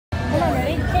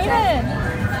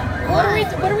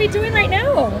What are we doing right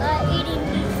now? Eating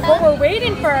pizza. Well, we're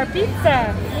waiting for our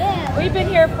pizza. Yeah. We've been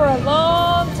here for a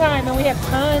long time and we have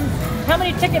tons. How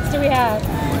many tickets do we have?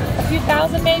 A few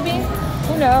thousand maybe?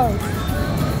 Who knows?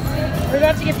 We're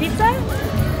about to get pizza?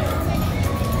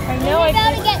 I know. We're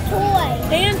about to get toys.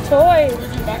 And toys.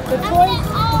 The toys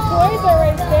are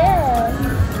right there.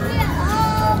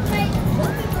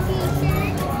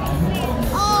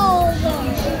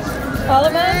 All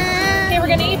of them? Okay, we're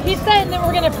gonna eat pizza and then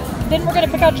we're gonna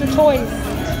pick out your toys.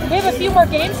 We have a few more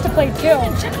games to play too.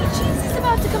 And Chuck E. Cheese is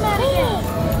about to come out again.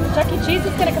 Chuck E. Cheese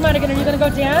is gonna come out again. Are you gonna go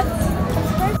dance?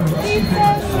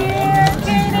 Pizza's here,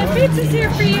 Caden. Pizza's here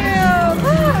for you.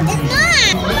 Look. It's not.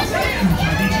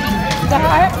 Is that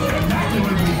hot?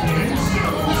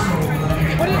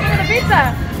 What are you doing with the pizza?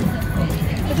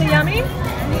 Is it yummy?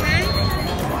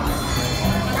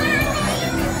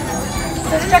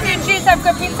 Does Chuck E. Cheese have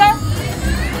good pizza?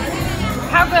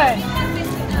 How good?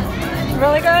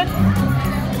 Really good?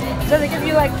 Does it give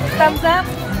you like thumbs up?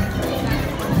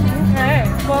 Okay,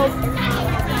 well.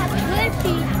 Good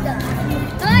pizza.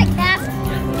 I like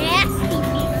nasty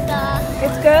pizza.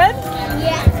 It's good?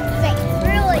 Yeah, it's like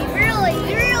really, really,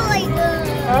 really good.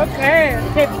 Okay,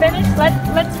 finish.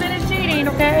 Let's finish eating,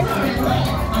 okay?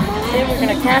 Then we're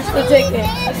gonna cash the ticket.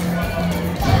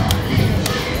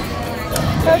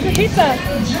 How's your pizza?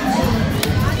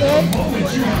 Good.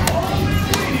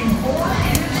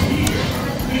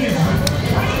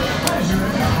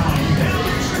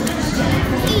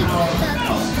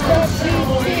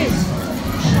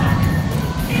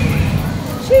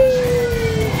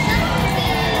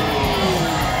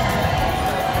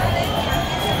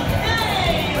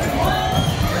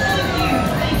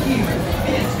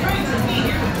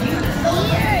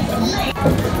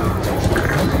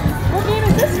 What game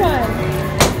is this one?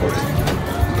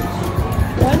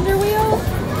 Wonder Wheel?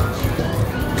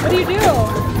 What do you do?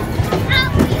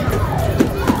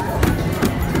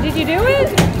 Did you do it?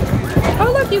 Oh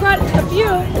look, you got a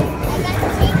few.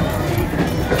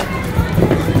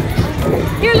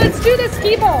 Here, let's do the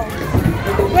skee ball.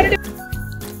 What did it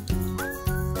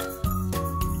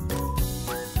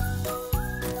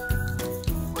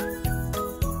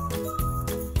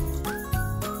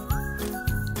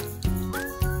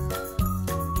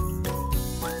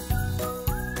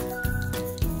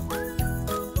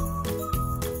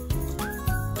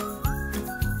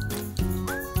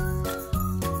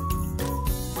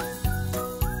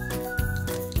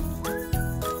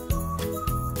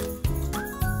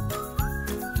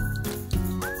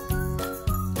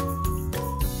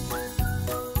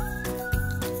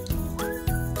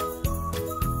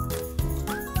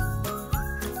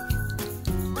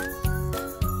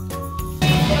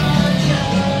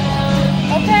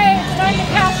Time to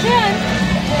cash in.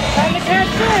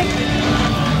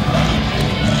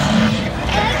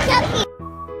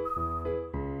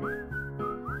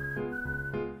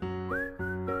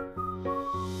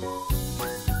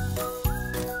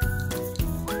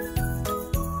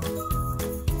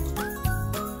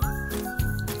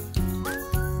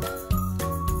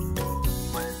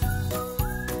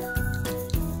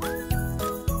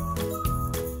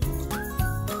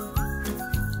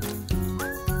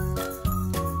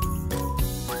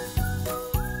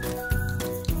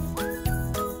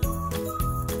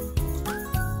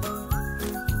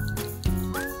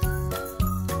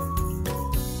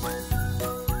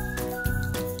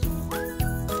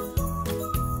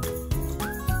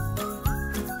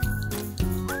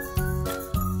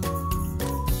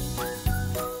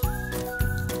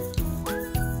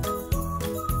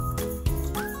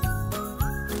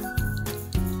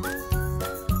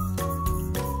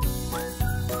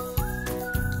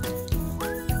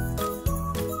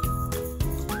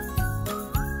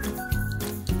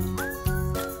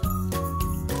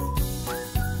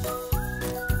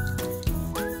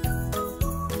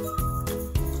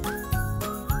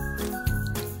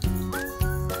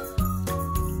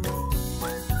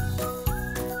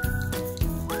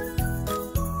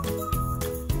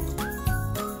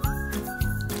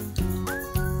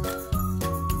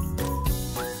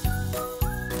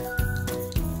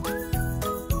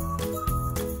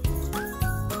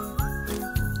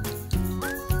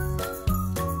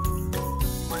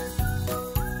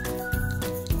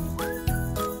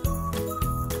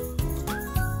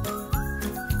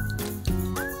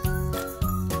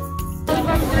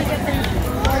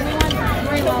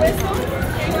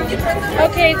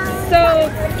 Okay, so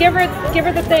give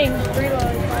her the thing.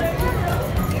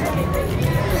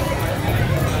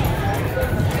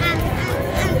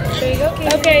 There you go.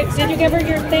 Okay, did you give her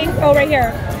your thing? Oh, right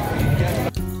here.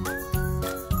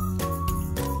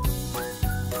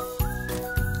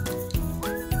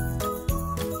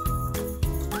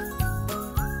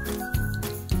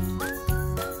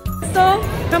 whistle?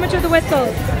 How much are the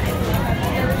whistles?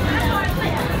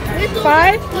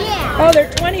 5? Yeah. Oh, they're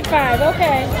 25.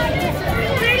 Okay. We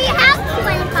already have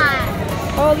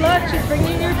 25. Oh, look, she's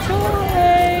bringing your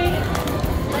toy.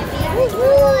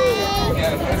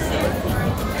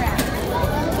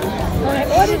 All right,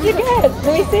 what did you get?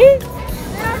 Can we see?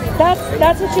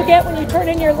 That's what you get when you turn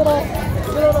in your little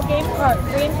game card,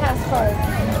 Dreamcast card.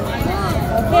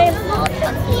 Okay.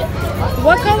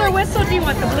 What color whistle do you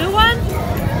want? The blue one?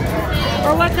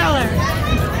 Or what color?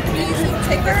 You're using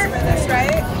tickets for this,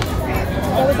 right?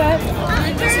 What was that?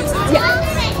 Yeah.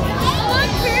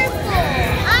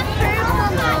 I'm purple,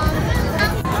 Mom.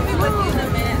 I'll be with you in a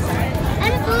minute.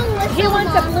 And a blue whistle, He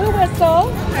wants a Mom. blue whistle.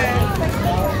 Okay.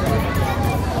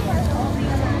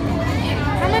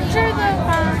 How much are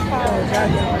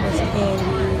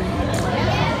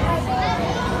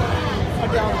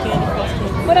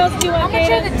What else do you want,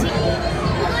 Caden?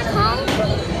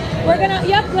 We're gonna,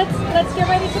 yep, let's get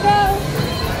ready to go.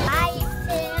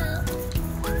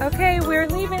 Okay, we're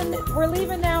leaving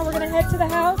now. We're gonna head to the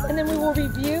house and then we will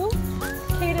review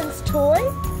Caden's toy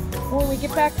when we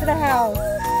get back to the house.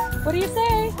 What do you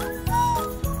say?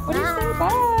 What do you say? Bye.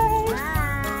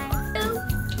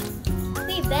 Bye.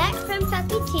 Be back from Chuck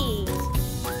E. Cheese.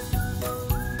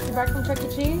 You're back from Chuck E.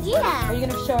 Cheese? Yeah. Are you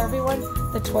gonna show everyone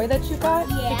the toy that you got?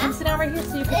 Yeah. Okay, come sit down right here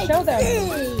so you can show them.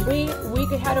 We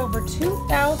had over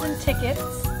 2,000 tickets.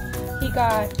 He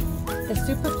got the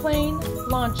Super Plane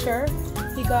launcher.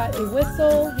 He got a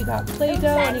whistle. He got Play-Doh,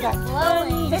 and he got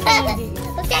tons of candy.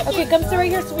 Okay, come sit right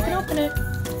here so we can open it.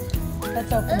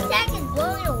 Let's open Looks it. like it's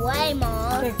blowing away,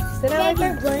 Mom. Okay, sit down right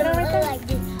there. Sit down right there. Like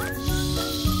this.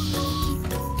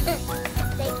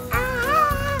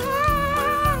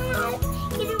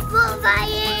 Get a blow by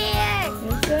ear.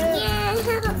 Is it? Yeah.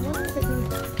 I wonder if it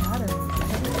needs batteries.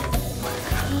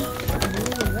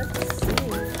 Ooh, let's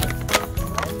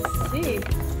see.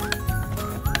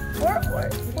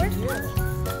 Where's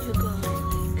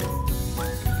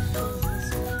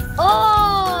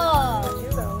Oh!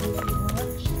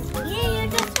 Yeah, you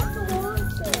just have to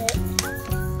launch it.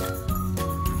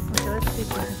 Okay, let's see.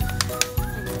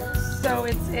 So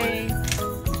it's a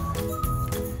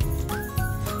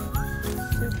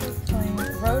Super Plane.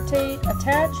 Rotate,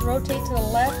 attach, rotate to the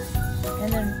left, and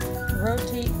then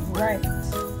rotate right.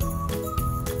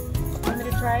 Want me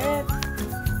to try it?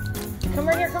 Come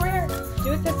right here, come right here.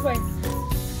 Do it this way.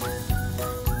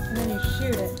 And then you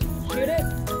shoot it. Shoot it.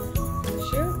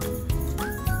 Shoot.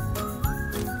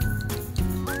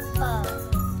 Oh.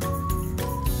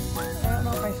 I don't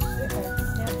know if I snapped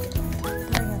it.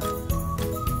 Come right here.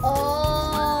 Oh,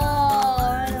 I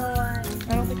know why.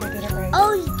 I don't think I did it right.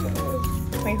 Oh, you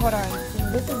did. Wait, hold on.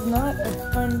 This is not a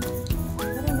fun. I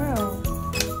don't know.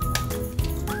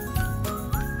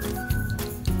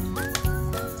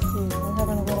 Let's see. We're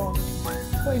having a little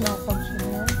toy malfunction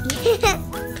here.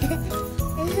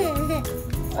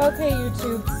 Okay,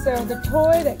 YouTube. So the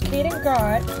toy that Caden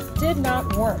got did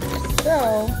not work.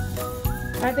 So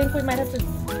I think we might have to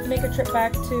make a trip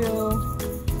back to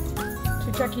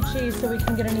Chuck E. Cheese so we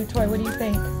can get a new toy. What do you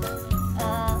think?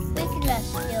 We can just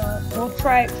steal. We'll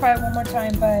try it one more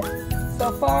time, but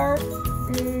so far,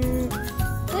 We can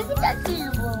just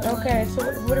use the blue one. okay. So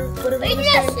what are we We gonna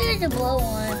can just say? use the blue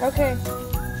one. Okay,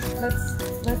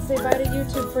 let's say bye to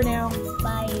YouTube for now.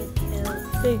 Bye,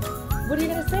 YouTube. See, what are you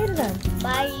gonna say to them?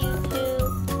 Bye, YouTube.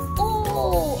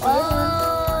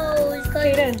 Oh, it's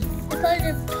Caden, because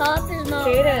the top is not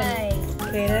Caden. right.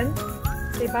 Caden,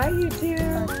 say bye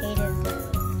YouTube.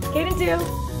 Oh, Caden too.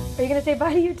 Are you gonna say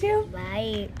bye to YouTube?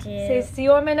 Bye, YouTube. Say see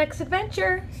you on my next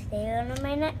adventure. See you on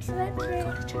my next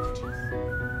adventure.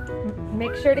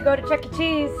 Make sure to go to Chuck E.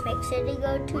 Cheese Make sure to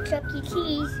go to Chuck E.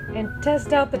 Cheese. and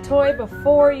test out the toy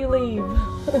before you leave.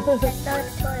 Test out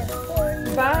the toy before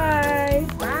you. Bye.